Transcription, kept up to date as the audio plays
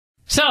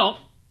So,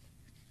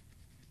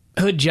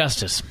 Hood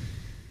Justice.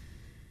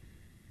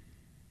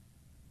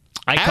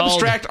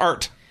 Abstract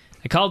art.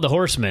 I called the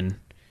Horseman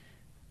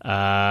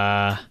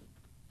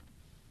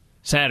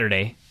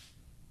Saturday.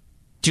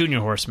 Junior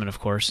Horseman, of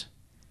course.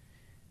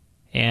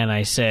 And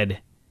I said,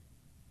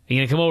 are you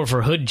going to come over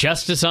for Hood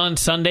Justice on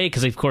Sunday?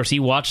 Because, of course, he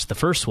watched the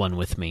first one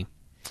with me.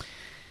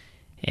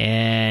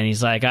 And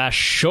he's like, I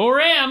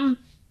sure am.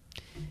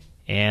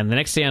 And the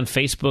next day on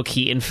Facebook,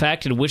 he in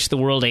fact had wished the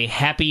world a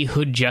happy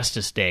Hood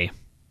Justice Day.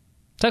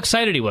 That's how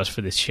excited he was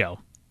for this show.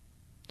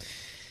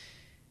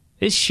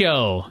 This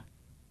show,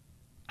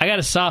 I got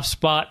a soft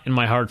spot in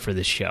my heart for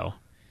this show.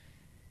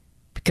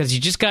 Because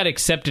you just got to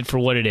accept it for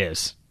what it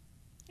is.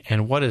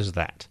 And what is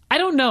that? I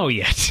don't know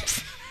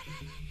yet.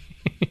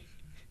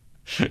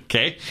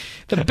 Okay.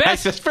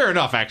 That's fair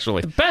enough,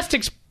 actually. The best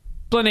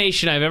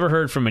explanation I've ever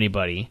heard from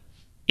anybody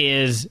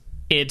is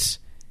it's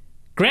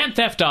Grand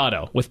Theft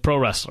Auto with pro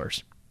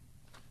wrestlers.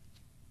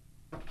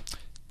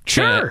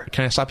 Sure.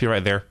 Can I stop you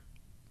right there?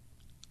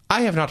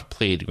 I have not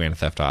played Grand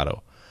Theft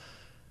Auto.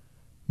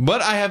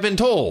 But I have been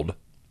told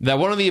that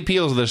one of the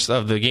appeals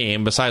of the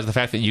game, besides the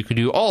fact that you can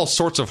do all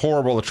sorts of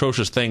horrible,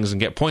 atrocious things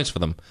and get points for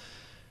them,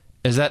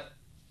 is that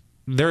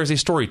there is a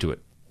story to it.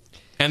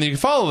 And you can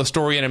follow the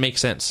story and it makes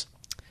sense.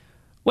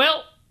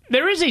 Well,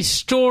 there is a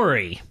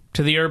story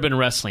to the Urban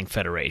Wrestling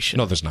Federation.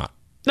 No, there's not.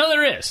 No,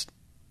 there is.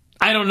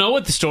 I don't know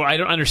what the story... I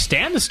don't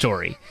understand the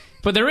story.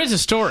 But there is a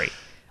story.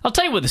 I'll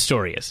tell you what the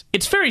story is.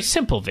 It's very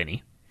simple,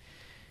 Vinny.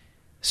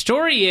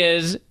 Story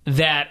is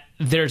that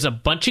there's a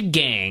bunch of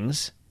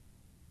gangs,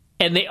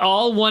 and they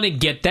all want to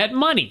get that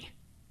money.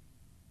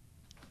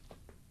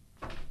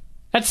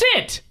 That's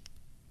it.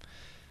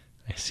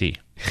 I see.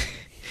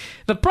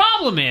 The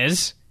problem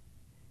is,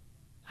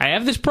 I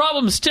have this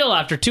problem still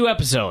after 2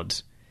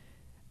 episodes.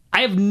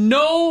 I have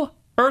no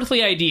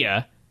earthly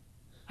idea.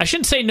 I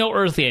shouldn't say no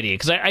earthly idea,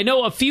 because I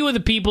know a few of the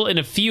people in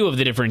a few of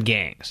the different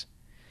gangs.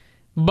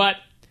 But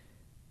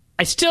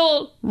I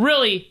still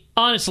really,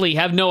 honestly,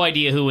 have no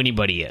idea who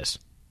anybody is.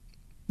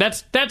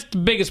 That's the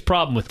biggest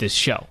problem with this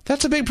show.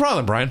 That's a big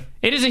problem, Brian.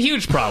 It is a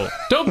huge problem.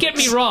 Don't get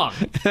me wrong.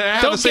 I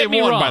have the same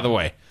one, by the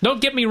way.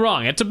 Don't get me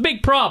wrong. It's a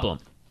big problem.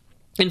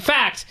 In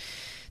fact,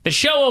 the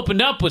show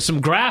opened up with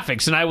some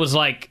graphics, and I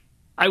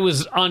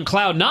was on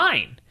cloud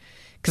 9.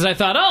 Because I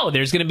thought, oh,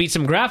 there's going to be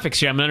some graphics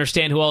here. I'm going to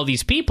understand who all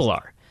these people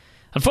are.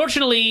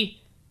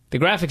 Unfortunately, the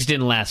graphics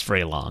didn't last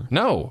very long.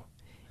 No.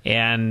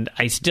 And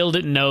I still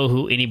didn't know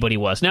who anybody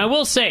was. Now, I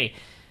will say,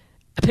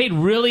 I paid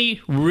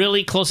really,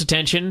 really close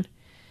attention.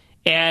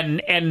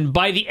 And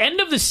by the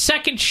end of the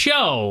second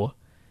show,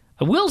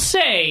 I will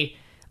say,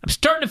 I'm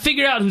starting to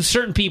figure out who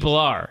certain people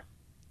are.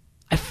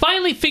 I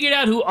finally figured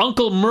out who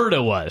Uncle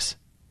Murda was.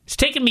 It's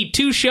taken me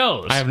 2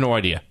 shows. I have no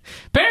idea.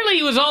 Apparently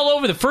he was all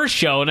over the first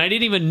show, and I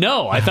didn't even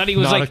know. I thought he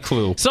was like a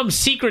clue. Some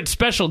secret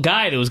special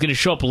guy that was going to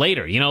show up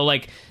later. You know,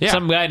 like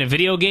some guy in a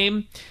video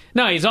game.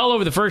 No, he's all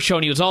over the first show,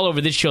 and he was all over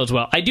this show as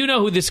well. I do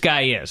know who this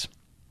guy is.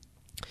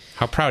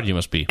 How proud you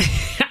must be.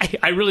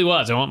 I really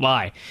was. I won't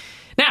lie.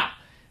 Now,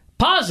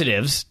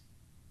 positives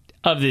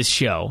of this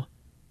show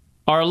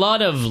are a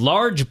lot of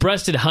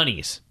large-breasted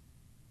honeys.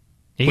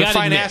 With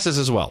fine asses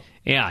as well.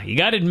 Yeah, you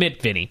got to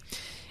admit, Vinny.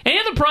 And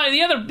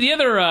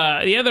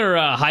the other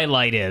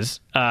highlight is,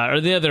 or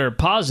the other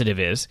positive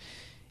is,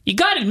 you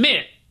got to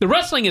admit, the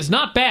wrestling is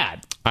not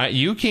bad.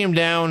 You came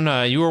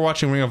down, you were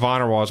watching Ring of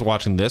Honor while I was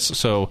watching this,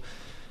 so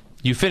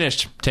you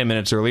finished 10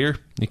 minutes earlier.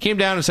 You came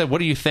down and said, what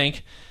do you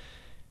think?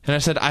 And I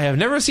said, I have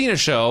never seen a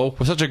show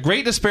with such a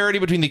great disparity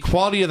between the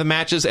quality of the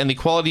matches and the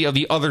quality of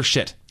the other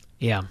shit.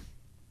 Yeah.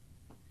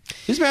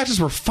 These matches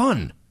were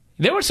fun.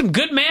 There were some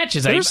good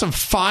matches. There was some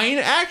fine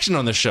action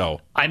on the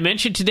show. I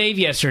mentioned to Dave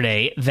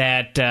yesterday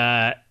that,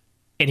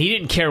 and he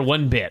didn't care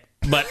one bit,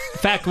 but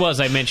fact was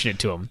I mentioned it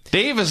to him.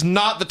 Dave is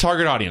not the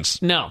target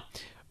audience. No.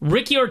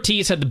 Ricky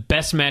Ortiz had the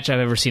best match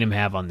I've ever seen him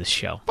have on this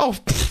show. Oh,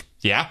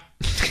 yeah.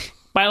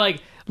 By,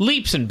 like,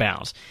 leaps and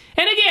bounds.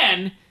 And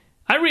again,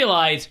 I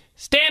realize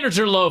standards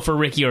are low for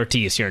Ricky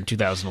Ortiz here in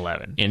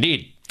 2011.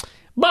 Indeed.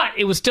 But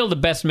it was still the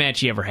best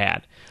match he ever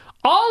had.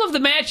 All of the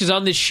matches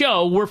on this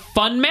show were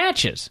fun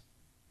matches.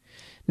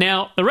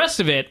 Now, the rest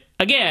of it,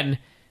 again,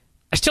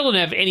 I still don't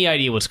have any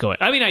idea what's going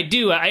on. I mean, I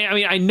do.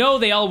 I know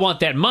they all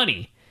want that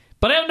money,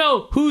 but I don't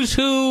know who's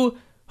who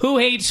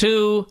hates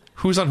who,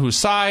 who's on whose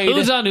side,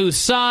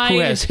 who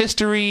has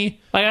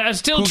history, I'm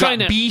still who trying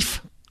got to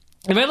beef.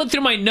 If I look through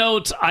my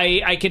notes,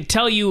 I can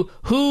tell you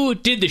who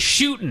did the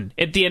shooting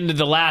at the end of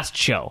the last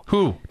show.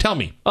 Who? Tell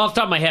me. Off the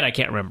top of my head, I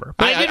can't remember.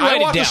 But I did write it down.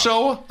 I watched the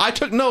show. I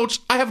took notes.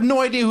 I have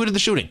no idea who did the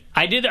shooting.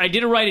 I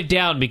did write it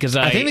down because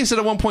I think they said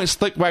at one point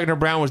Slick Wagner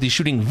Brown was the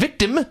shooting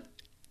victim.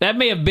 That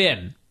may have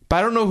been. But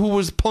I don't know who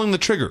was pulling the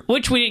trigger.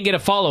 Which we didn't get a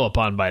follow-up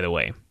on, by the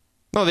way.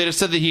 No, they just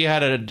said that he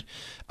had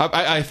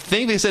I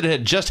think they said it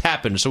had just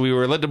happened, so we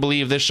were led to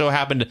believe this show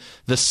happened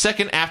the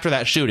second after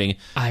that shooting.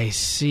 I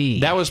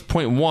see. That was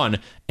point 1.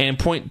 And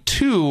point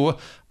 2,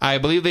 I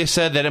believe they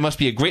said that it must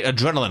be a great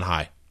adrenaline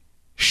high.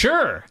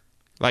 Sure.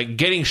 Like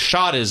getting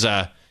shot is,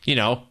 like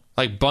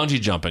bungee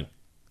jumping.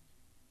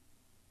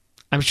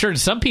 I'm sure to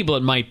some people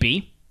it might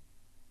be.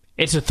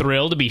 It's a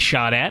thrill to be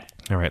shot at.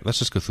 All right, let's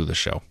just go through the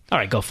show. All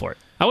right, go for it.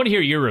 I want to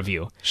hear your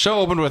review. Show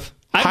opened with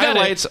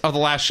highlights of the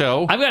last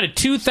show. I've got a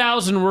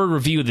 2,000-word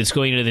review that's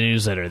going into the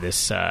newsletter.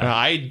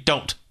 I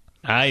don't.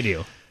 I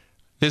do.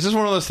 This is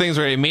one of those things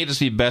where it may just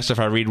be best if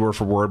I read word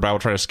for word, but I will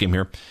try to skim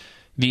here.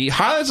 The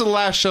highlights of the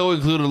last show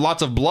included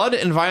lots of blood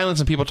and violence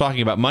and people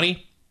talking about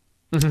money.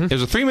 Mm-hmm. It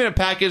was a 3-minute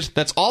package.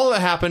 That's all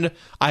that happened.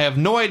 I have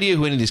no idea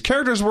who any of these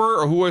characters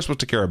were or who I was supposed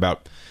to care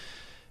about.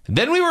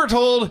 Then we were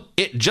told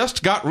it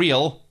just got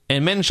real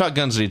and men shot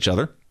guns at each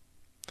other.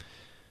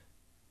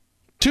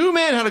 2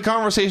 men had a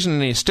conversation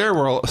in a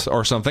stairwell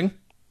or something.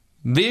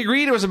 They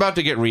agreed it was about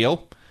to get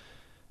real.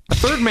 A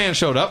 3rd man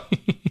showed up.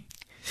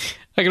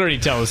 I can already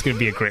tell it's going to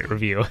be a great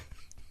review.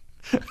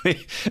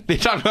 They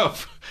talked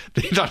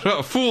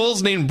about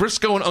fools named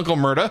Briscoe and Uncle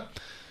Murda.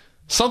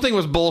 Something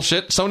was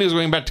bullshit. Somebody was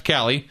going back to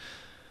Cali.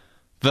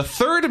 The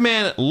 3rd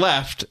man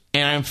left,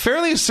 and I'm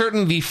fairly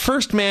certain the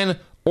 1st man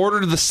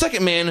ordered the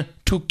 2nd man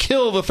to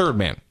kill the 3rd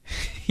man.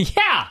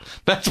 Yeah.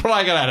 That's what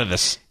I got out of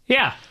this.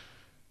 Yeah.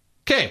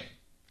 Okay.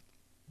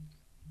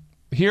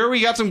 Here we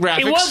got some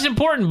graphics. It was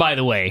important, by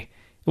the way.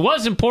 It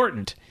was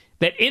important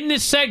that in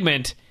this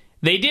segment,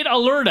 they did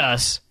alert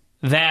us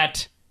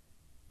that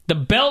the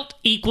belt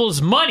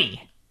equals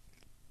money.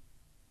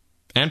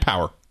 And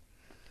power.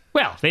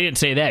 Well, they didn't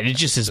say that. It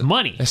just says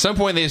money. At some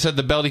point, they said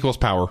the belt equals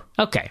power.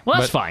 Okay. Well,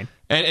 that's fine.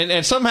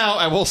 And somehow,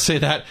 I will say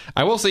that.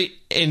 I will say,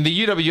 in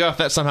the UWF,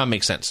 that somehow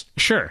makes sense.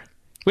 Sure.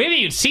 We haven't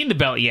even seen the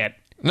belt yet.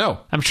 No.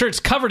 I'm sure it's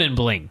covered in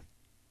bling.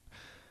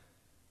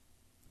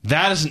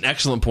 That is an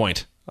excellent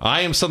point.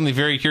 I am suddenly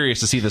very curious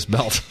to see this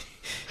belt.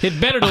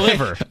 It better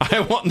deliver. I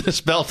want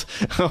this belt.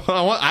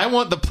 I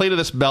want the plate of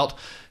this belt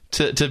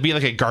to be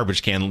like a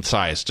garbage can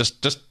size.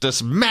 Just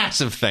this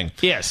massive thing.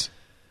 Yes.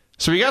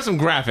 So we got some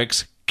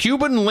graphics.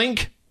 Cuban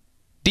Link,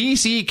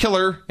 DC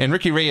Killer, and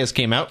Ricky Reyes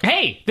came out.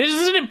 Hey, this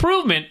is an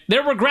improvement.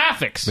 There were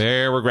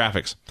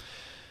graphics.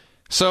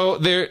 So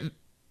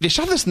they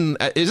shot this in...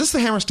 is this the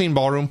Hammerstein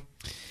Ballroom?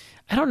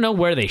 I don't know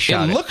where they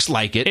shot it. It looks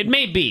like it. It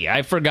may be.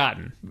 I've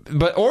forgotten.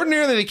 But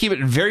ordinarily they keep it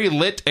very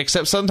lit,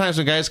 except sometimes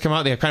when guys come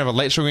out, they have kind of a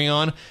light show going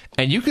on,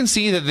 and you can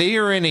see that they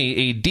are in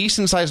a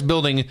decent-sized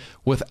building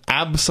with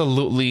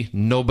absolutely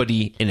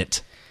nobody in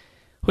it.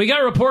 We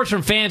got reports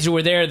from fans who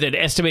were there that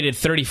estimated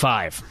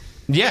 35.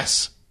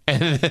 Yes.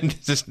 And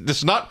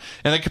this not,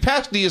 and the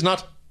capacity is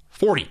not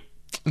 40.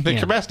 The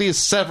capacity is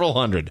several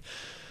hundred.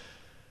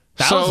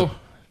 1,000. So,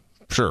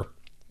 sure.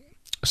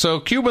 So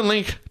Cuban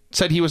Link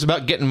said he was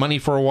about getting money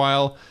for a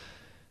while.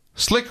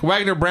 Slick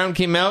Wagner Brown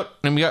came out,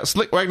 and we got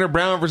Slick Wagner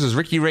Brown versus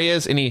Ricky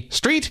Reyes in a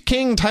Street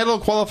King title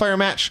qualifier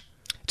match.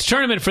 It's a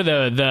tournament for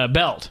the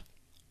belt.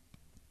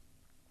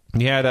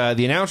 He had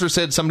the announcer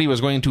said somebody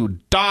was going to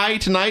die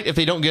tonight if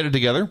they don't get it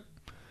together.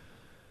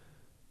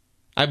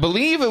 I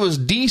believe it was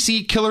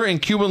DC Killer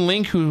and Cuban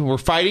Link who were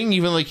fighting,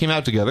 even though they came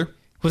out together.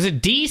 Was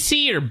it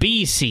DC or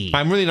BC?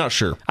 I'm really not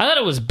sure. I thought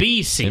it was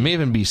BC. It may have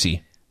been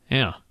BC.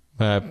 Yeah.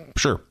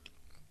 Sure.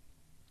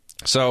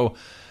 So,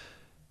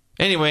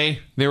 anyway,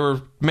 there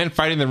were men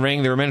fighting the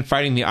ring. There were men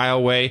fighting the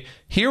aisleway.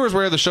 Here was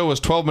where the show was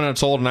 12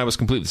 minutes old, and I was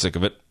completely sick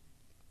of it.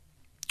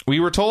 We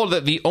were told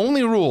that the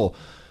only rule...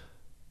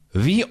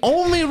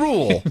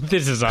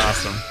 This is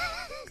awesome.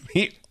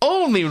 The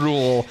only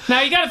rule...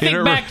 Now, you got to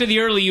think back to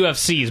the early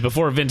UFCs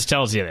before Vince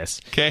tells you this.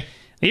 Okay.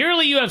 The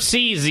early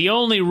UFCs, the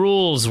only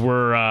rules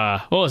were,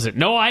 what was it?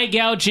 No eye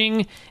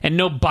gouging and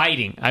no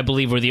biting, I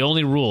believe, were the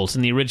only rules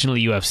in the original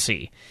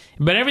UFC.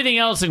 But everything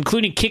else,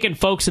 including kicking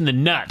folks in the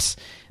nuts,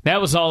 that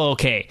was all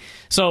okay.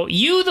 So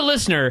you, the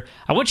listener,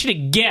 I want you to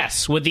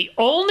guess what the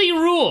only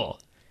rule...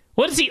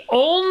 What is the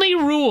only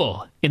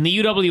rule in the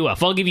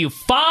UWF? I'll give you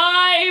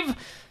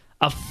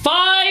a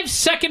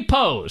 5-second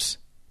pose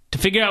to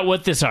figure out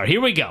what this are. Here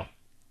we go.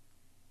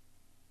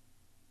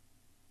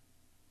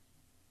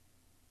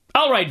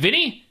 All right,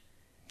 Vinny.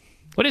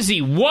 What is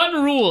the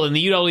one rule in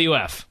the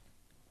UWF?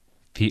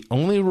 The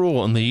only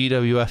rule in the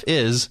UWF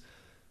is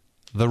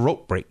the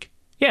rope break.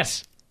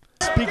 Yes.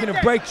 Speaking of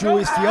break,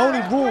 Julius, the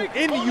only rule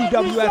in the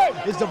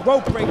UWF is the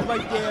rope break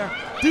right there.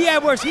 D.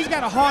 Edwards, he's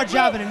got a hard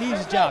job and an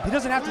easy job. He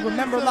doesn't have to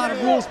remember a lot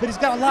of rules, but he's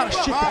got a lot of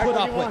shit to put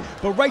up with.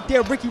 But right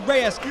there, Ricky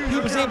Reyes, he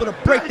was able to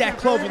break that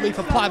cloverleaf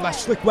applied by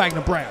Slick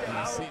Wagner Brown.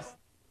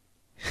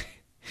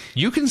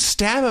 You can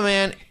stab a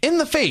man in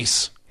the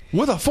face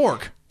with a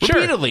fork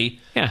repeatedly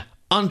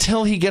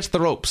until he gets the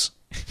ropes.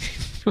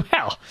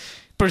 Well,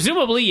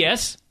 presumably,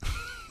 yes.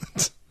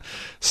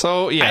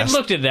 So, yes. I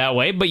looked at it that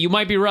way, but you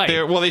might be right.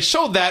 They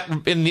showed that,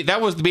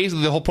 that was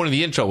basically the whole point of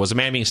the intro, was a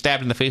man being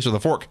stabbed in the face with a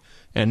fork,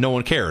 and no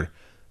one cared.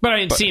 But I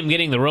didn't see him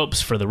getting the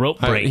ropes for the rope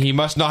break. He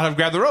must not have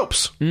grabbed the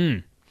ropes.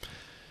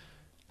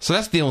 So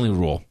that's the only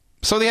rule.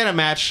 So they had a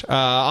match.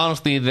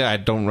 Honestly, I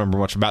don't remember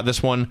much about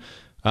this one.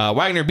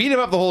 Wagner beat him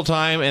up the whole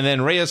time, and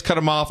then Reyes cut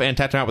him off and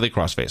tapped him out with a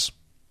crossface.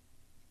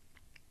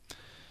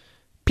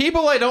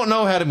 People I don't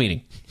know had a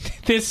meeting.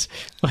 This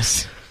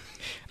was...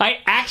 I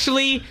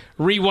actually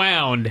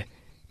rewound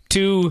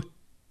to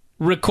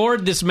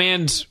record this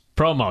man's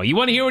promo. You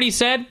want to hear what he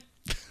said?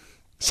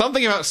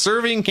 Something about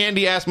serving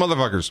candy-ass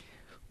motherfuckers.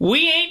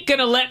 We ain't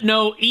gonna let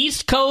no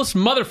East Coast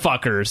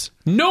motherfuckers,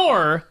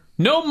 nor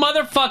no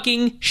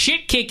motherfucking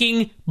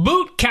shit-kicking,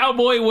 boot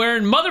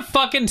cowboy-wearing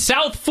motherfucking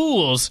South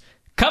fools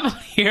come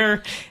out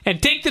here and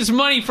take this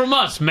money from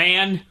us,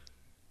 man.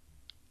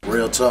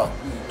 Real talk.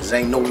 Cause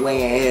ain't no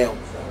way in hell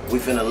we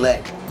finna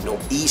let no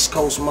East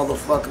Coast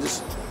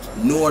motherfuckers,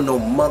 nor no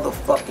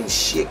motherfucking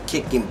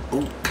shit-kicking,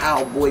 boot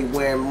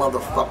cowboy-wearing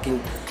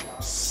motherfucking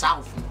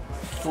South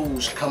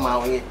fools come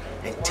out here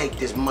and take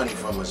this money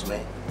from us,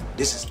 man.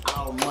 This is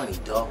our money,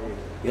 dog.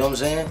 You know what I'm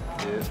saying?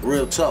 Yeah.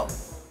 Real talk.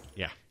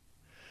 Yeah.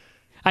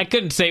 I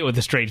couldn't say it with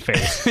a straight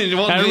face.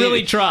 Well, I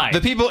really tried.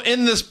 The people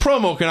in this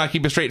promo cannot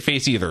keep a straight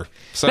face either.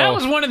 So that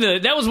was one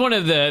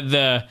of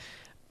the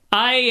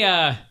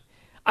I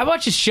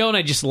watch this show and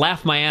I just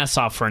laugh my ass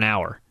off for an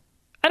hour.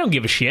 I don't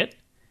give a shit.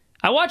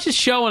 I watch this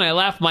show and I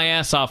laugh my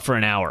ass off for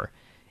an hour.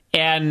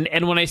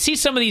 And when I see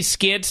some of these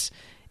skits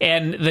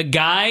and the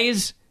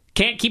guys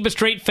can't keep a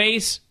straight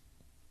face,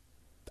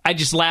 I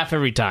just laugh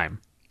every time.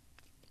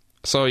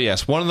 So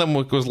yes, one of them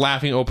was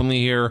laughing openly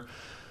here.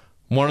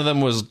 One of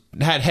them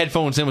had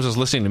headphones in, was just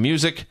listening to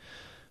music.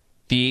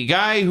 The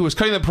guy who was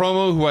cutting the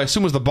promo, who I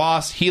assume was the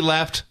boss, he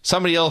left.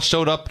 Somebody else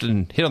showed up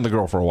and hit on the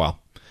girl for a while.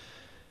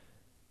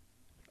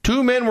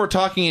 Two men were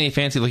talking in a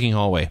fancy-looking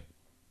hallway.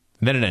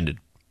 And then it ended.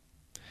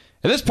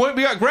 At this point,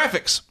 we got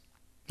graphics.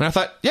 And I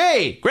thought,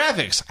 yay,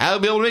 graphics. I'll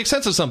be able to make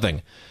sense of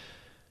something.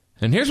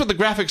 And here's what the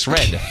graphics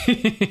read.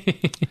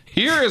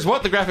 Here is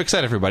what the graphics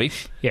said, everybody.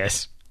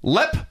 Yes.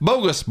 Lep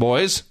bogus,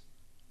 boys.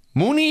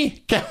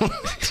 Mooney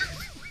count.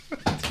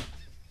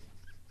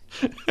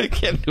 I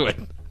can't do it.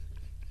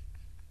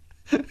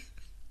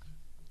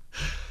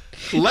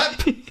 Lep.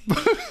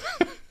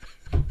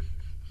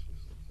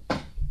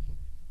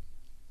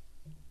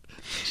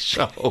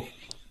 Show.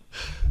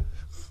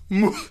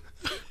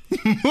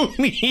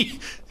 Mooney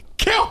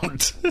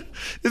count.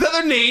 Is that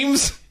their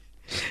names?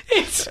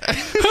 It's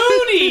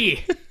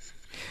Hooney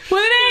with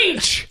an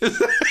H.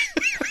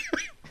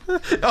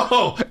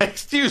 Oh,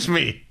 excuse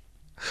me.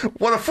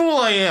 What a fool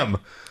I am.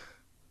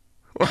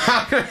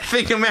 How can I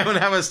think a man would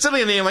have a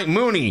silly name like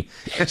Mooney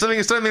and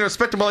something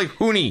respectable like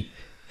Hooney?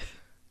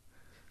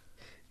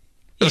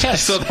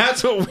 Yes. So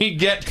that's what we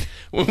get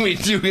when we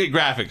do get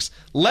graphics.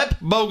 Lep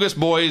bogus,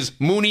 boys.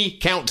 Mooney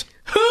count.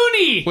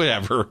 Hooney.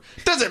 Whatever.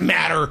 Doesn't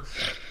matter.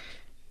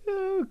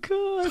 Oh,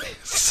 God.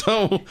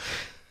 So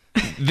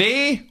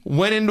they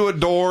went into a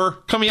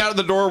door. Coming out of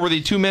the door were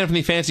the two men from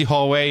the fancy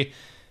hallway.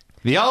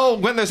 They all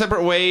went their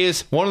separate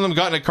ways. One of them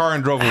got in a car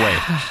and drove away.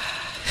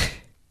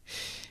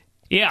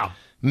 Yeah.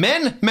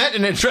 Men met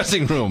in a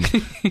dressing room.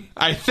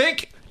 I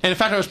think, and in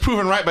fact I was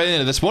proven right by the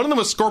end of this, one of them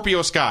was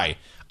Scorpio Sky.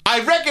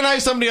 I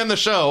recognized somebody on the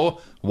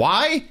show.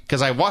 Why?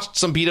 Because I watched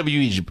some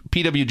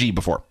PWG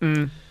before.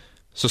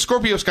 So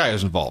Scorpio Sky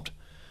was involved.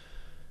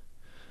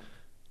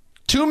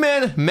 Two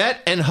men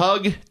met and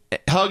hugged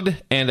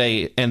and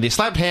they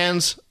slapped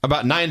hands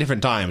about 9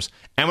 different times.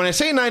 And when I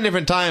say 9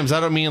 different times, I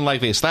don't mean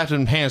like they slapped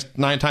hands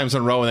 9 times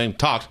in a row and then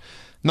talked.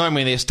 No, I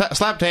mean they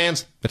slapped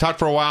hands, they talked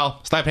for a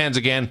while, slapped hands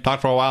again,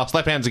 talked for a while,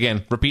 slapped hands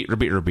again, repeat.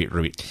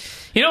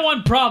 You know,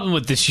 one problem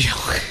with this show,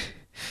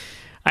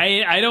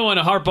 I don't want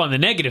to harp on the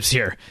negatives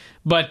here,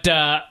 but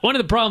one of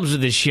the problems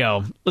with this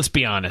show, let's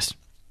be honest,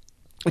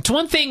 it's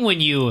one thing when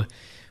you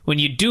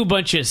do a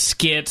bunch of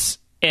skits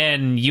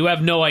and you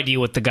have no idea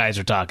what the guys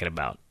are talking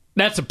about.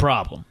 That's a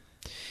problem.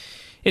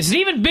 It's an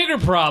even bigger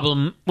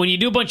problem when you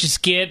do a bunch of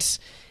skits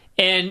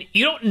and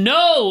you don't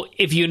know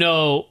if you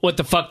know what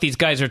the fuck these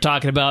guys are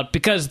talking about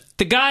because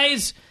the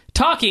guys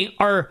talking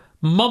are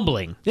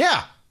mumbling.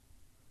 Yeah.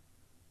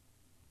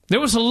 There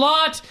was a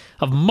lot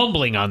of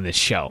mumbling on this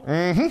show.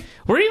 Mm-hmm.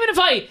 Where even if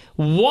I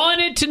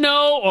wanted to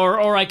know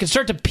or I could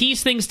start to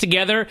piece things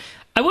together,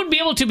 I wouldn't be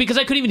able to because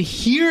I couldn't even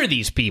hear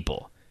these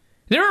people.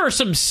 There are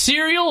some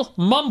serial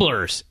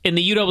mumblers in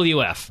the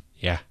UWF.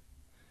 Yeah.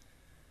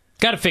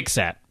 Got to fix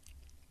that.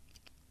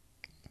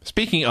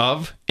 Speaking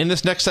of, in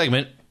this next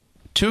segment,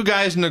 2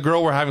 guys and a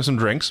girl were having some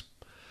drinks.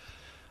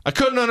 I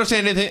couldn't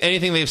understand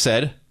anything they've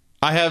said.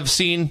 I have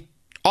seen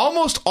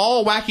almost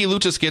all Wacky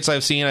Lucha skits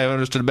I've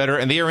understood better,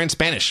 and they are in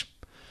Spanish.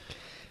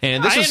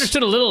 And I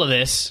understood a little of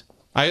this.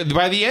 By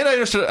the end, I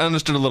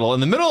understood a little.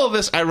 In the middle of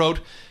this, I wrote,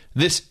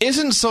 "This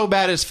isn't so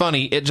bad it's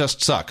funny, it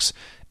just sucks."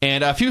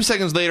 And a few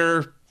seconds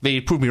later,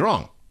 they proved me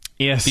wrong.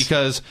 Yes.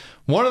 Because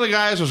one of the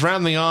guys was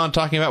rambling on,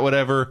 talking about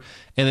whatever,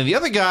 and then the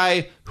other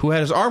guy, who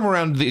had his arm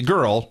around the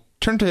girl,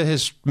 turned to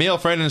his male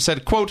friend and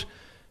said, quote,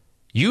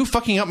 "You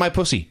fucking up my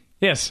pussy."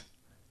 Yes.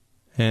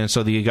 And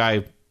so the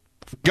guy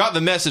got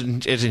the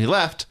message as he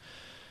left.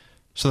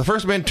 So the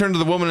first man turned to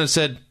the woman and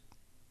said,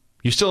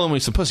 "You still owe me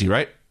some pussy,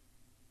 right?"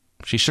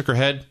 She shook her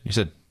head. He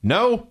said,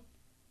 "No,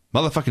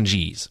 motherfucking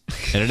G's."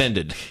 And it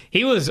ended.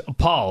 He was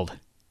appalled.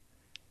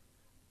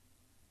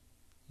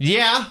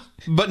 Yeah,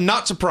 but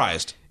not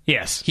surprised.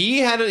 Yes.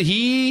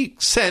 He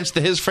sensed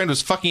that his friend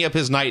was fucking up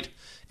his night,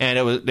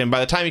 and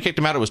by the time he kicked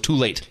him out, it was too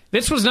late.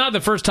 This was not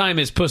the first time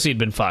his pussy had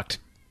been fucked.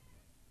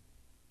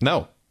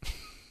 No.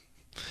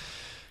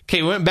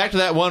 Okay, we went back to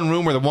that one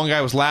room where the one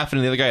guy was laughing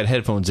and the other guy had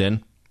headphones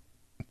in.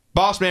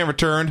 Boss man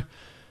returned.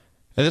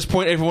 At this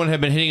point, everyone had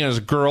been hitting on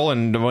his girl,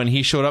 and when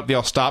he showed up, they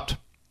all stopped.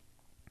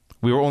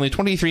 We were only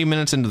 23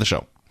 minutes into the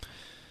show.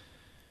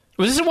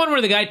 Was this the one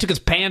where the guy took his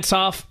pants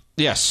off?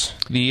 Yes.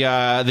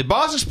 The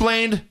boss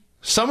explained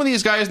some of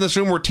these guys in this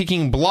room were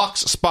taking Block's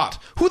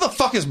spot. Who the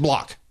fuck is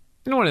Block?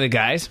 One of the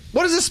guys.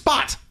 What is his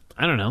spot?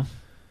 I don't know.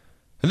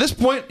 At this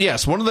point,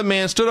 yes, one of the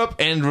men stood up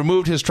and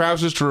removed his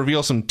trousers to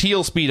reveal some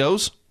teal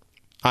Speedos.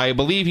 I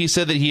believe he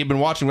said that he had been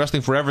watching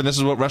wrestling forever and this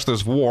is what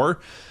wrestlers wore.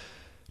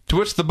 To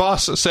which the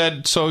boss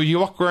said, so you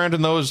walk around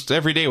in those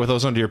every day with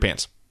those under your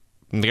pants?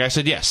 And the guy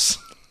said yes.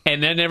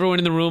 And then everyone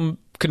in the room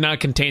could not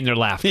contain their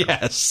laughter.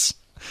 Yes.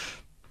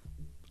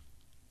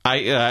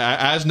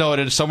 As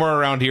noted, somewhere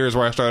around here is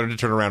where I started to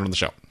turn around on the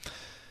show.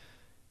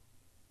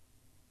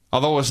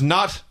 Although it was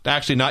not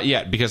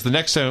yet, because the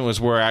next segment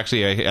was where I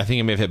think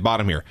I may have hit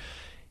bottom here.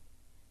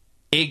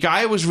 A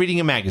guy was reading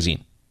a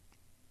magazine.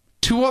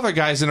 Two other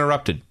guys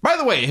interrupted. By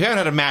the way, he hadn't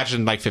had a match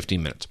in like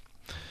 15 minutes.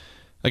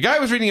 A guy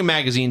was reading a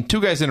magazine,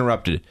 two guys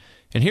interrupted,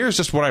 and here's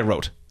just what I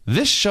wrote.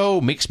 This show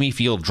makes me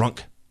feel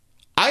drunk.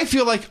 I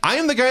feel like I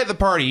am the guy at the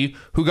party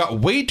who got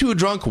way too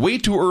drunk way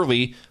too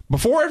early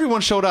before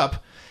everyone showed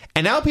up,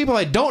 and now people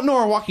I don't know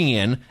are walking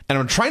in, and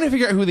I'm trying to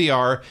figure out who they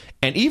are,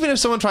 and even if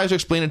someone tries to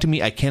explain it to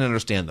me, I can't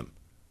understand them.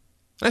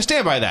 And I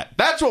stand by that.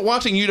 That's what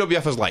watching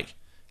UWF is like.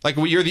 Like,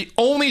 you're the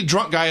only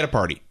drunk guy at a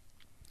party.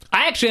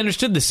 I actually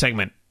understood this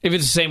segment, if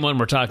it's the same one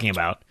we're talking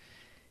about.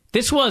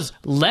 This was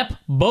Lep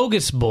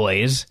Bogus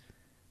Boys,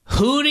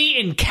 Hootie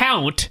and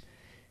Count,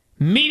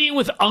 meeting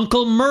with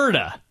Uncle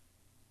Murda.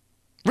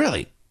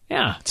 Really?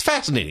 Yeah. It's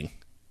fascinating.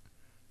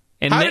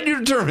 And how did you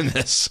determine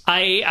this?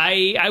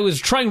 I was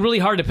trying really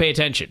hard to pay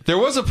attention. There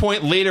was a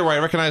point later where I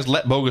recognized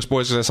Let Bogus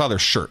Boys because I saw their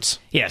shirts.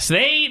 Yes,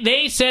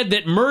 they said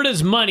that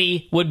Murda's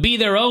money would be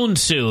their own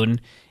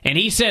soon, and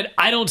he said,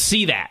 I don't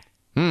see that.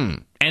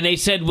 And they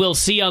said, we'll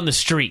see on the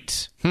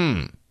streets.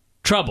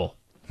 Trouble.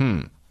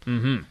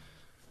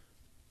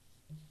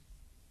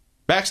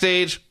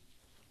 Backstage,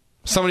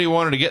 somebody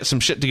wanted to get some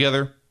shit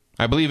together.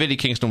 I believe Eddie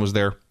Kingston was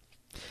there.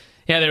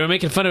 Yeah, they were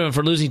making fun of him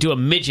for losing to a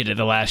midget at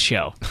the last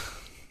show.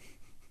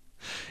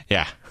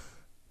 Yeah.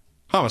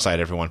 Homicide,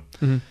 everyone.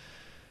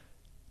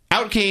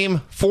 Out came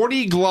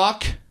 40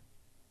 Glock,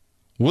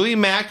 Willie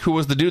Mack, who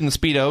was the dude in the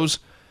Speedos,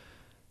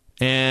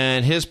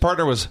 and his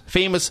partner was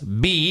Famous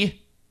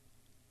B.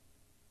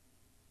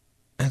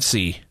 Let's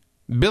see.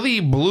 Billy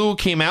Blue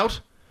came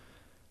out.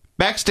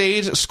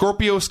 Backstage,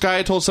 Scorpio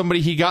Sky told somebody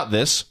he got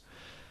this.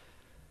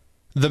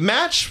 The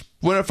match,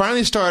 when it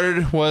finally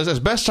started, was, as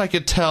best I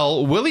could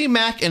tell, Willie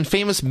Mack and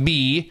Famous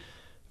B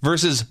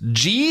versus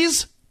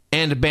G's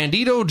and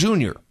Bandito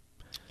Jr.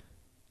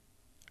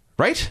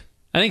 Right?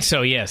 I think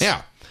so, yes.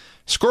 Yeah.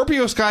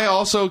 Scorpio Sky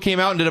also came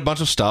out and did a bunch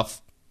of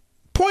stuff.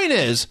 Point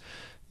is,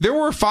 there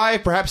were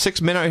 5, perhaps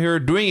 6 men out here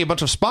doing a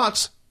bunch of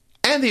spots,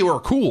 and they were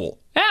cool.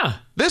 Yeah.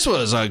 This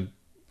was a...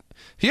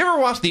 Have you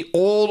ever watched the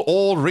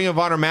old Ring of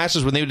Honor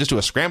matches when they would just do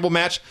a scramble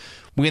match?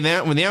 When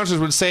the announcers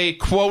would say,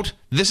 quote,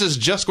 this is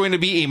just going to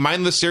be a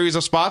mindless series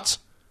of spots?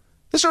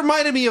 This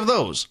reminded me of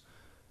those.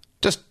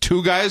 Just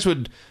 2 guys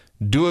would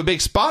do a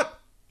big spot.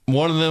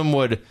 One of them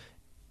would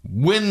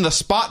win the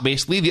spot,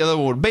 basically. The other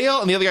one would bail,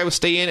 and the other guy would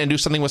stay in and do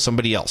something with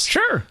somebody else.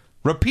 Sure.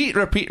 Repeat.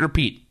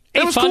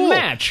 It was fun cool.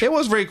 match. It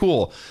was very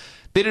cool.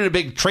 They did a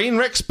big train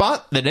wreck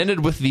spot that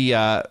ended with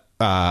the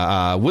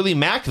Willie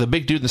Mack, the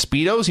big dude in the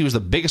Speedos. He was the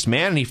biggest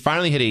man, and he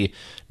finally hit a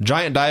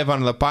giant dive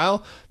onto the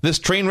pile. This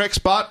train wreck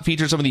spot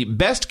featured some of the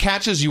best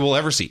catches you will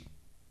ever see.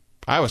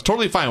 I was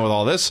totally fine with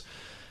all this.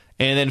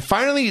 And then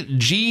finally,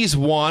 G's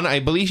won. I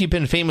believe he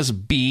pinned Famous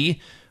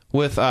B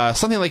with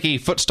something like a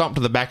foot stomp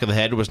to the back of the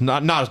head. It was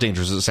not as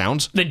dangerous as it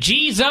sounds. The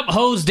G's up,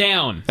 hose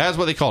down. That's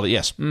what they called it,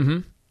 yes. Mm-hmm.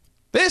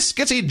 This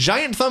gets a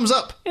giant thumbs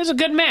up. It was a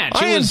good match.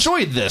 I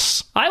enjoyed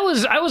this. I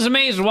was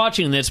amazed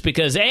watching this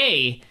because,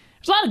 A,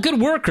 there's a lot of good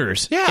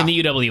workers in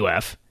the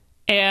UWF.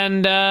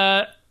 And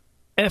the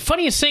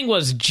funniest thing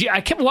was,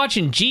 I kept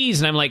watching G's,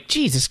 and I'm like,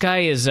 geez, this guy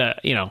is,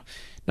 no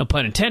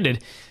pun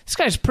intended, this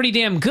guy's pretty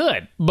damn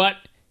good. But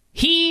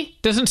he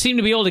doesn't seem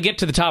to be able to get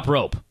to the top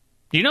rope.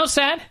 You notice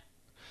that?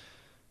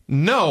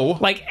 No.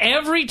 Like,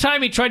 every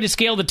time he tried to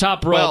scale the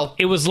top rope,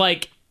 it was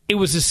like, it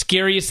was the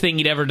scariest thing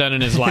he'd ever done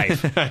in his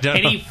life.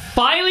 And he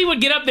finally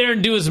would get up there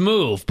and do his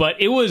move,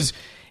 but it was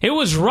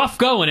rough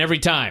going every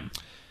time.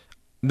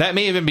 That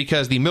may have been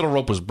because the middle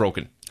rope was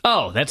broken.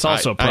 Oh, that's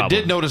also a problem. I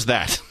did notice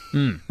that.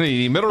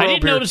 The middle rope. I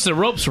didn't notice the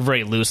ropes were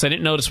very loose. I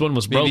didn't notice one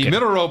was broken. The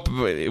middle rope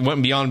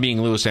went beyond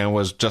being loose and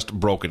was just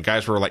broken.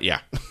 Guys were like, yeah.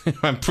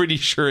 I'm pretty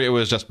sure it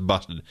was just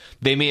busted.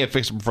 They may have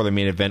fixed it before the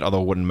main event,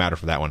 although it wouldn't matter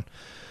for that one.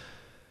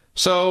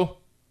 So,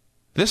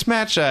 this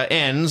match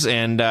ends,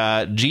 and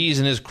G's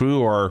and his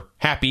crew are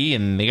happy,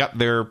 and they got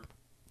their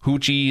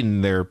hoochie,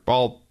 and they're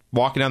all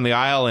walking down the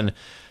aisle, and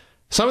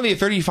some of the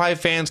 35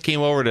 fans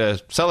came over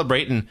to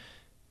celebrate, and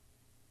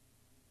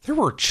there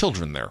were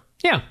children there.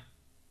 Yeah.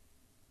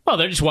 Well,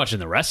 they're just watching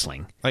the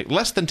wrestling. Like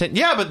less than 10.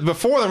 Yeah, but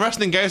before the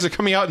wrestling guys are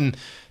coming out and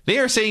they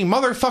are saying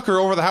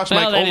motherfucker over the house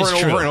mic over and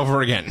over and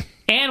over again.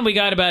 And we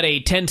got about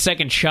a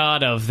 10-second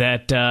shot of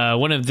that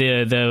one of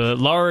the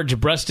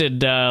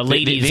large-breasted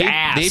lady's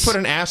ass. They put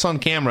an ass on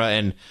camera,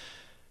 and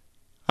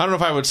I don't know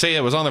if I would say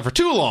it was on there for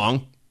too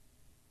long,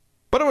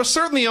 but it was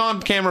certainly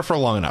on camera for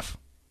long enough.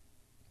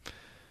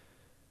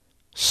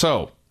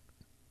 So,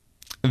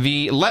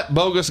 the Let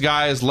Bogus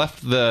guys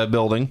left the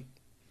building.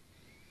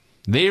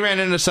 They ran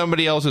into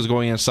somebody else who's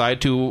going inside,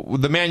 to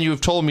the man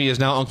you've told me is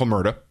now Uncle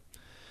Murda.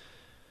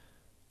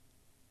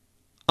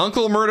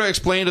 Uncle Murda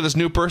explained to this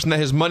new person that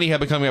his money had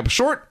been coming up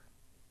short,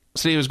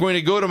 so he was going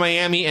to go to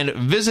Miami and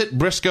visit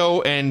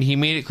Briscoe, and he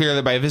made it clear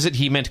that by visit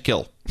he meant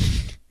kill.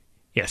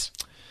 Yes.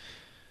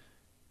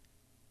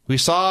 We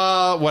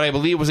saw what I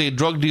believe was a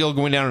drug deal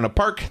going down in a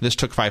park. This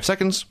took 5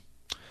 seconds.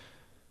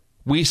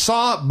 We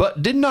saw,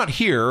 but did not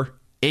hear,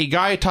 a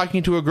guy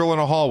talking to a girl in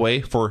a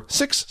hallway for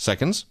 6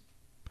 seconds.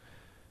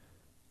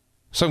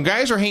 Some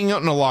guys are hanging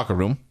out in a locker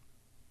room.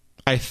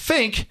 I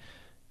think...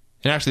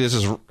 And actually,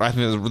 I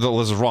think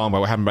this is wrong by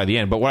what happened by the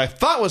end. But what I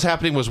thought was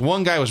happening was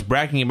one guy was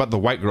bragging about the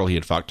white girl he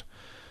had fucked.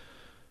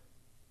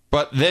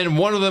 But then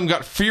one of them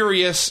got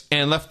furious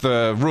and left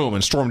the room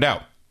and stormed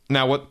out.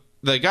 Now, what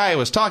the guy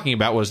was talking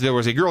about was there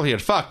was a girl he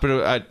had fucked,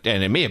 but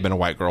and it may have been a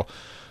white girl.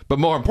 But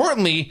more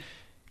importantly,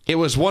 it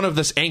was one of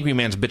this angry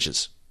man's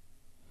bitches.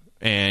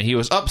 And he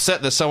was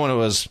upset that someone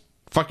was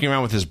fucking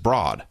around with his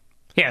broad.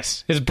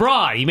 Yes, his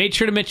broad. He made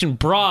sure to mention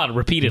broad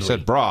repeatedly. He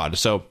said broad,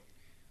 so...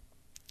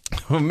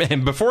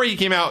 And before he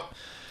came out...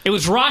 It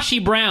was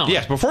Rashi Brown.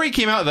 Yes, before he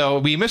came out, though,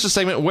 we missed a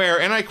segment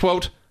where, and I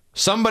quote,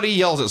 somebody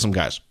yells at some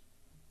guys.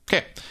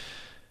 Okay.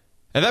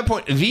 At that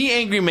point, the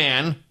angry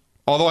man,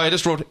 although I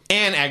just wrote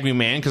an angry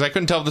man, because I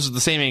couldn't tell if this is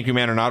the same angry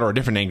man or not, or a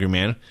different angry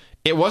man,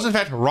 it was, in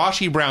fact,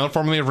 Rashi Brown,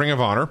 formerly of Ring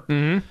of Honor.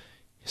 Mm-hmm.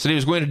 He said he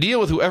was going to deal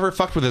with whoever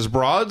fucked with his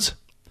broads.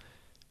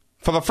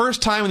 For the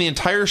first time in the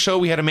entire show,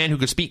 we had a man who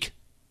could speak.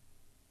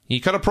 He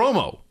cut a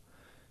promo.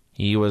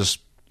 He was...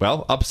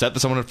 well, upset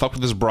that someone had fucked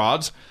with his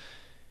broads.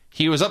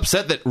 He was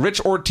upset that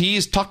Rich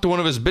Ortiz talked to one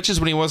of his bitches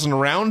when he wasn't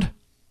around.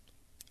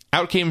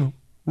 Out came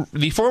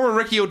the former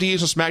Ricky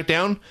Ortiz from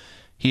SmackDown.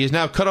 He has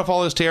now cut off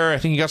all his hair. I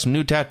think he got some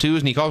new tattoos,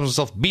 and he calls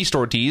himself Beast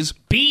Ortiz.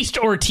 Beast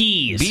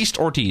Ortiz. Beast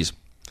Ortiz.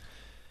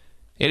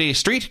 In a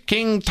Street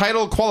King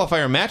title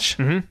qualifier match.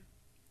 Mm-hmm.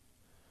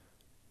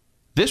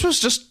 This was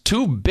just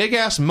two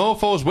big-ass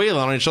mofos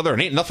wailing on each other,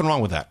 and ain't nothing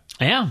wrong with that.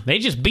 Yeah, they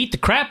just beat the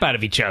crap out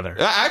of each other.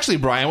 Actually,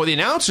 Brian, what the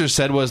announcers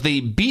said was they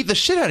beat the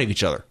shit out of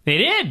each other. They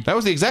did. That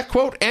was the exact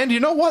quote, and you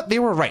know what? They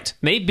were right.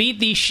 They beat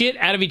the shit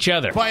out of each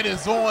other. Fight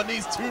is on.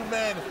 These two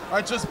men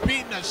are just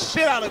beating the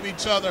shit out of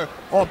each other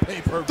on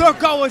pay-per-view. They're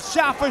going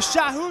shot for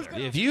shot.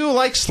 If you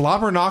like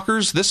slobber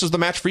knockers, this is the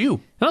match for you.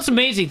 The most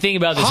amazing thing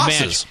about this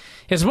Hosses. match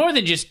is more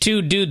than just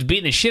two dudes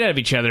beating the shit out of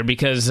each other,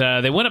 because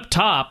they went up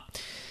top,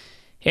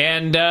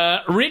 and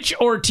Rich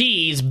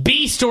Ortiz,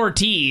 Beast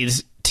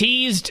Ortiz,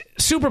 teased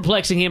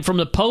superplexing him from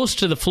the post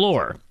to the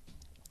floor.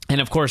 And,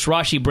 of course,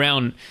 Rashi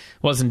Brown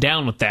wasn't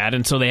down with that,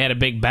 and so they had a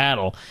big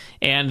battle.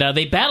 And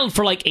they battled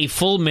for like a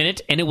full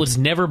minute, and it was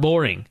never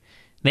boring.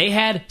 They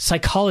had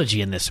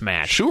psychology in this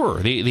match. Sure,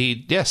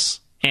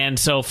 yes. And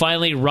so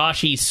finally,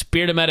 Rashi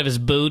speared him out of his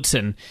boots,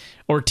 and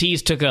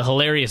Ortiz took a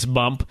hilarious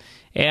bump.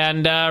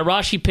 And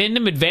Rashi pinned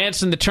him,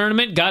 advanced in the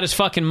tournament, got his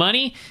fucking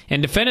money,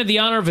 and defended the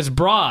honor of his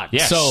broad.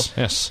 Yes, so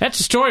yes. That's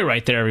the story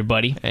right there,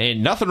 everybody.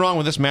 Ain't nothing wrong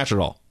with this match at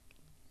all.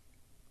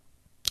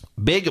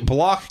 Big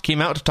Block came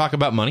out to talk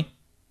about money.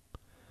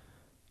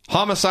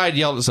 Homicide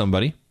yelled at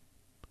somebody.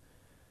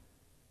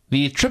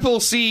 The Triple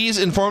C's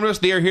informed us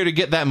they are here to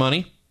get that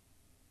money.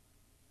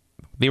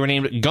 They were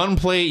named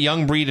Gunplay,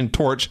 Young Breed, and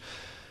Torch.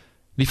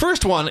 The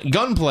first one,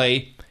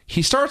 Gunplay,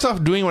 he starts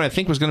off doing what I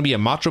think was going to be a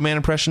Macho Man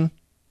impression.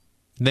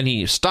 Then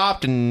he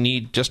stopped and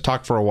he just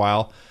talked for a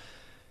while.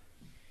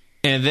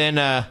 And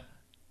then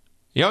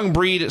Young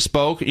Breed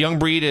spoke. Young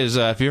Breed is,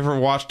 if you ever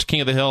watched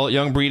King of the Hill,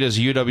 Young Breed is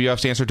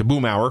UWF's answer to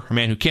Boomhauer, a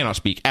man who cannot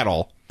speak at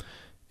all.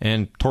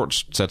 And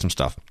Torch said some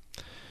stuff.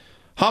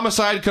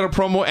 Homicide cut a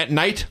promo at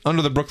night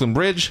under the Brooklyn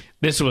Bridge.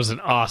 This was an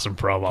awesome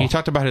promo. He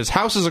talked about his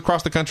houses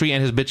across the country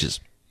and his bitches.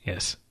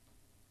 Yes.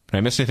 Did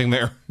I miss anything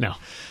there? No.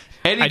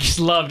 I just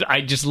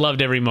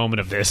loved every moment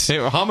of this.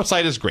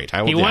 Homicide is great.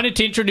 He wanted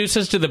to introduce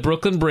us to the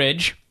Brooklyn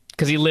Bridge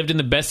because he lived in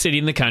the best city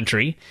in the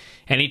country,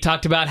 and he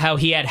talked about how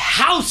he had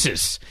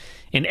houses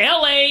in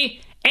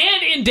L.A.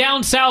 and in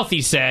down south,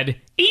 he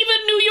said, even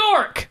New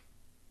York,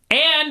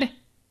 and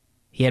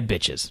he had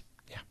bitches.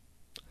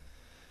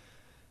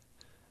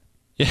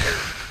 Yeah.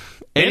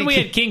 Then we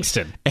had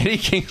Kingston. Eddie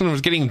Kingston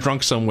was getting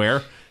drunk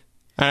somewhere.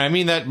 And I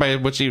mean that by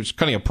which he was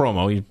cutting a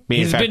promo.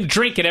 He's been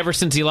drinking ever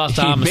since he lost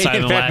to Homicide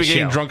in the last be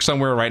getting show. drunk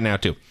somewhere right now,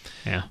 too.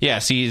 Yeah.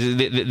 Yes,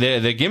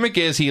 the gimmick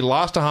is he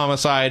lost to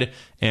Homicide,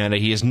 and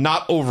he is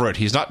not over it.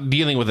 He's not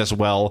dealing with this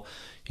well.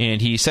 And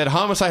he said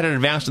Homicide had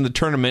advanced in the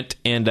tournament,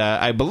 and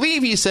I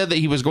believe he said that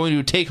he was going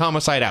to take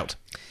Homicide out.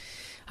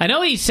 I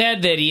know he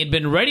said that he had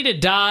been ready to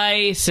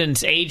die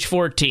since age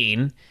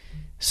 14,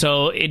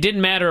 So it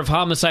didn't matter if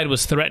homicide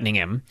was threatening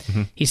him.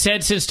 He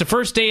said since the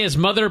first day his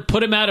mother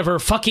put him out of her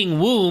fucking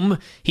womb,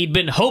 he'd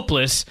been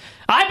hopeless.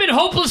 I've been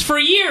hopeless for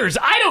years.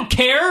 I don't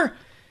care.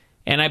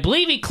 And I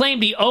believe he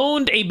claimed he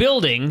owned a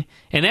building,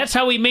 and that's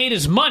how he made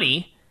his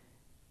money,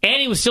 and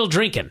he was still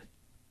drinking.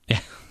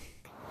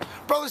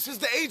 Brother, since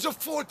the age of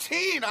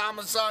 14,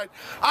 homicide,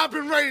 I've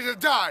been ready to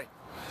die.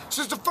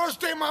 Since the first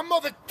day my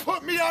mother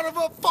put me out of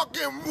her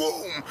fucking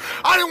womb,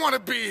 I didn't want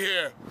to be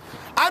here.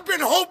 I've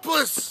been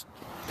hopeless.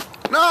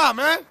 Nah,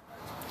 man,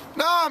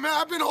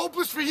 I've been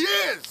hopeless for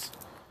years.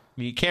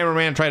 The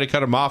cameraman tried to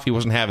cut him off. He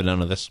wasn't having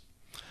none of this.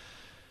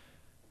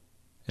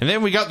 And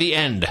then we got the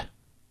end.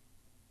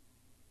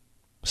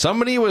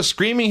 Somebody was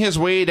screaming his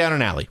way down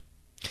an alley.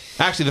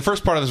 Actually, the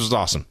first part of this was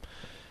awesome.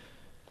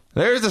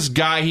 There's this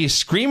guy. He's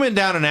screaming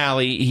down an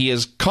alley. He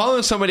is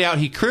calling somebody out.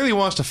 He clearly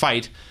wants to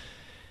fight.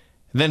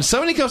 Then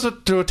somebody comes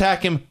up to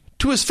attack him,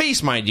 to his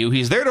face, mind you.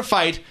 He's there to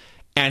fight,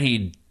 and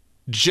he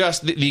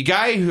just...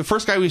 The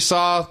first guy we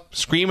saw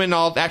screaming,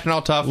 acting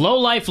all tough.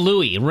 Lowlife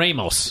Louis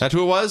Ramos. That's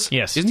who it was?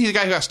 Yes. Isn't he the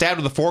guy who got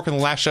stabbed with a fork in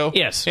the last show?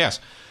 Yes.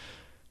 Yes.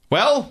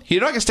 Well, he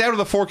did not get stabbed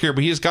with a fork here,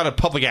 but he just got a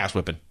public ass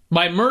whipping.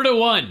 By Murda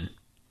One.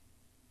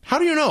 How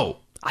do you know?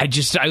 I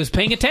was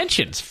paying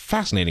attention. It's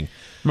fascinating.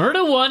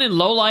 Murda One and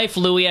Lowlife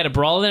Louis had a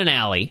brawl in an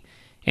alley,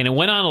 and it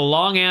went on a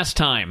long-ass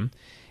time.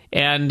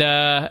 And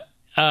it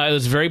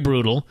was very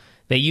brutal.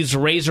 They used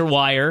razor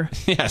wire.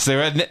 Yes, they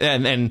were,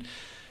 and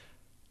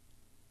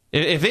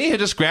if they had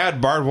just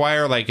grabbed barbed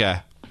wire like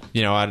a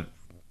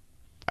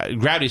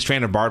gravity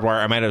strand of barbed wire,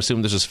 I might have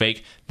assumed this was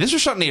fake. This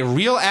was shot in a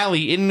real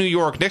alley in New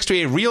York next to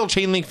a real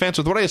chain link fence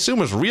with what I assume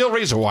was real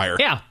razor wire.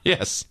 Yeah.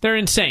 Yes. They're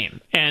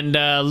insane. And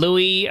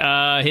Louis,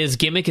 his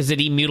gimmick is that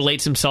he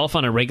mutilates himself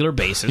on a regular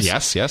basis.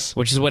 Yes.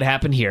 Which is what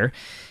happened here.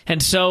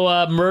 And so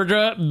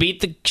Murda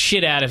beat the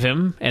shit out of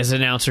him, as the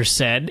announcer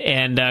said,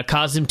 and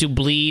caused him to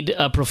bleed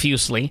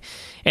profusely.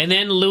 And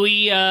then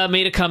Louis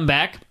made a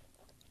comeback,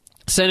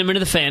 sent him into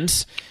the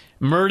fence.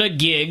 Murda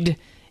gigged.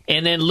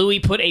 And then Louis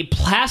put a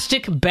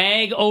plastic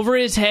bag over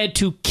his head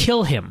to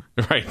kill him.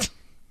 Right.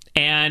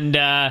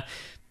 And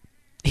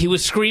he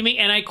was screaming,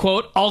 and I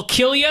quote, "I'll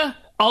kill ya,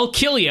 I'll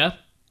kill ya."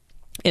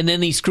 And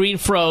then the screen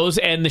froze,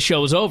 and the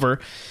show was over.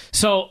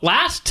 So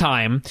last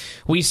time,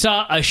 we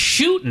saw a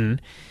shooting,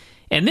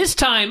 and this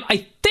time,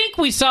 I think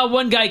we saw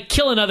one guy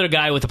kill another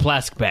guy with a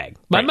plastic bag.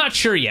 But I'm not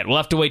sure yet. We'll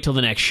have to wait till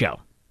the next show.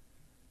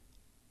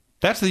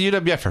 That's the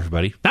UWF,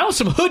 everybody. That was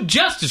some hood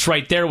justice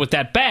right there with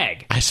that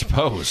bag. I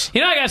suppose. You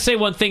know, I gotta say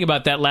one thing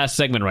about that last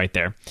segment right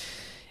there.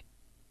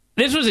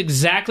 This was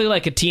exactly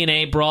like a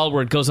TNA brawl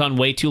where it goes on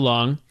way too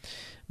long,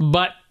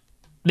 but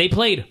they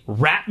played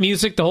rap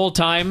music the whole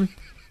time.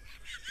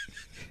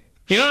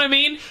 You know what I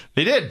mean?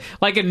 They did.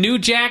 Like a New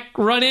Jack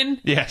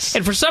run-in? Yes.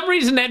 And for some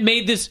reason that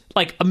made this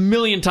like a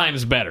million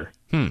times better.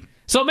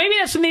 So maybe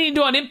that's what they need to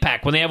do on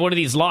Impact when they have one of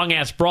these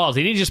long-ass brawls.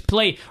 They need to just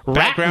play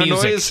rap background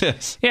music. Noise,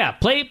 yes. Yeah,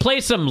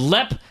 play some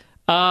Lep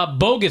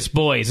Bogus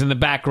Boys in the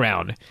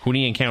background.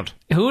 Hoonie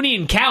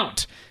and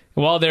Count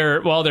while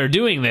they're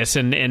doing this,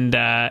 and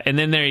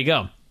then there you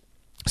go.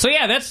 So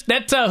yeah, that's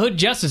Hood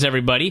Justice,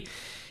 everybody.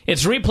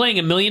 It's replaying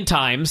a million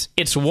times.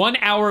 It's 1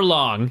 hour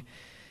long.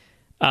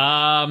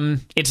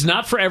 It's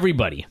not for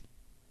everybody.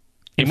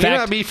 It may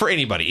not be for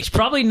anybody. It's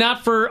probably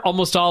not for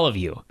almost all of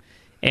you.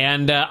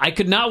 And I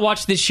could not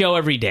watch this show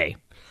every day.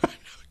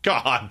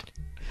 God.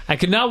 I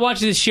could not watch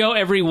this show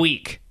every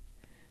week.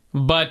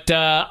 But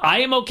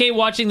I am okay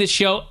watching this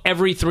show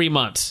every 3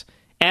 months,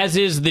 as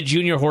is the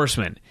Junior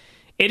Horseman.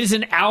 It is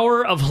an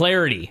hour of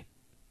hilarity.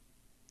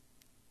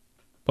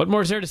 What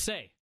more is there to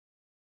say?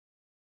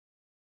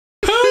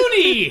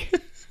 Poonie!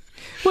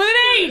 With an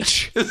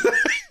H!